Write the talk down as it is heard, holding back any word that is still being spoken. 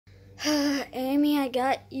Amy, I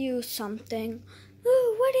got you something.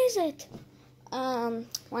 Ooh, what is it? Want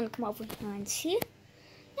to come over here and see?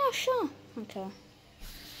 Yeah, sure. Okay.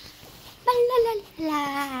 La la la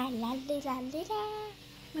la la la la.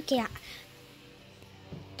 Okay.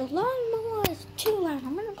 The lawnmower is too loud.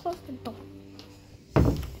 I'm gonna close the door.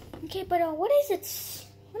 Okay, but what is it?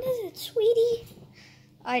 What is it, sweetie?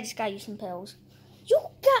 I just got you some pills. You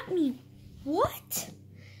got me what?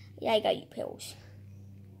 Yeah, I got you pills.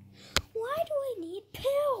 Why do I need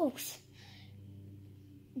pills?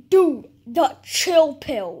 Dude, the chill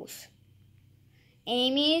pills.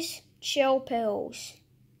 Amy's chill pills.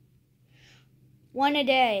 1 a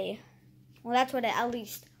day. Well, that's what at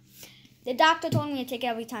least. The doctor told me to take it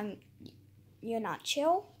every time you're not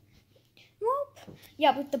chill. Nope.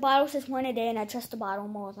 Yeah, but the bottle says 1 a day, and I trust the bottle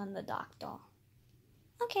more than the doctor.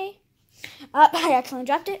 Okay. I accidentally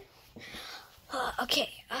dropped it. Okay.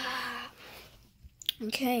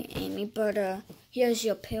 Okay, Amy, but here's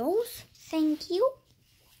your pills. Thank you.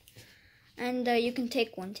 And you can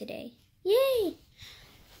take one today. Yay!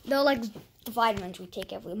 They're like the vitamins we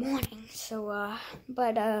take every morning. So,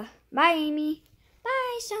 bye, Amy.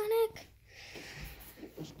 Bye, Sonic.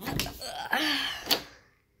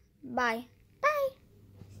 Bye. Bye.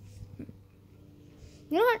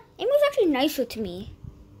 You know what? Amy's actually nicer to me.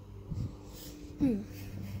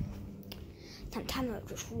 Sometimes I'll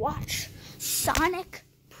just watch Sonic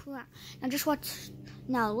Prime.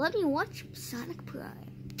 Now let me watch Sonic Prime.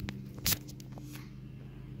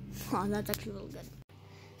 Oh, that's actually really good.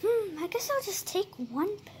 I guess I'll just take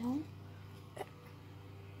one pill.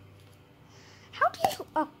 How do you...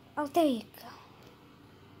 Oh, there you go.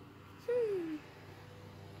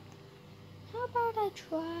 How about I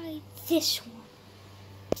try this one?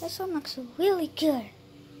 This one looks really good.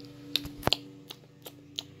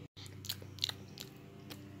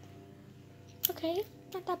 Okay,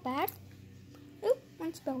 not that bad. Oop,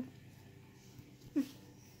 one spilled.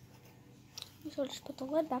 So just put the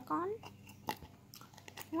lid back on.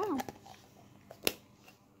 Wow.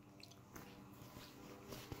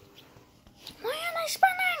 Why am I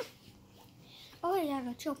spinning? Oh yeah, I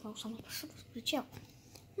got chill pills. I'm supposed to be chill.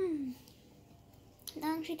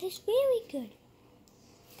 That actually tastes really good.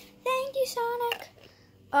 Thank you, Sonic.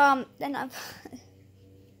 Then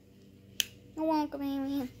you're welcome,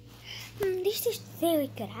 Amy. This tastes very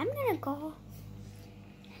good. I'm gonna go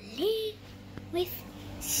live with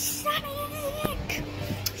Sonic.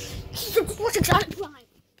 What's Sonic Prime?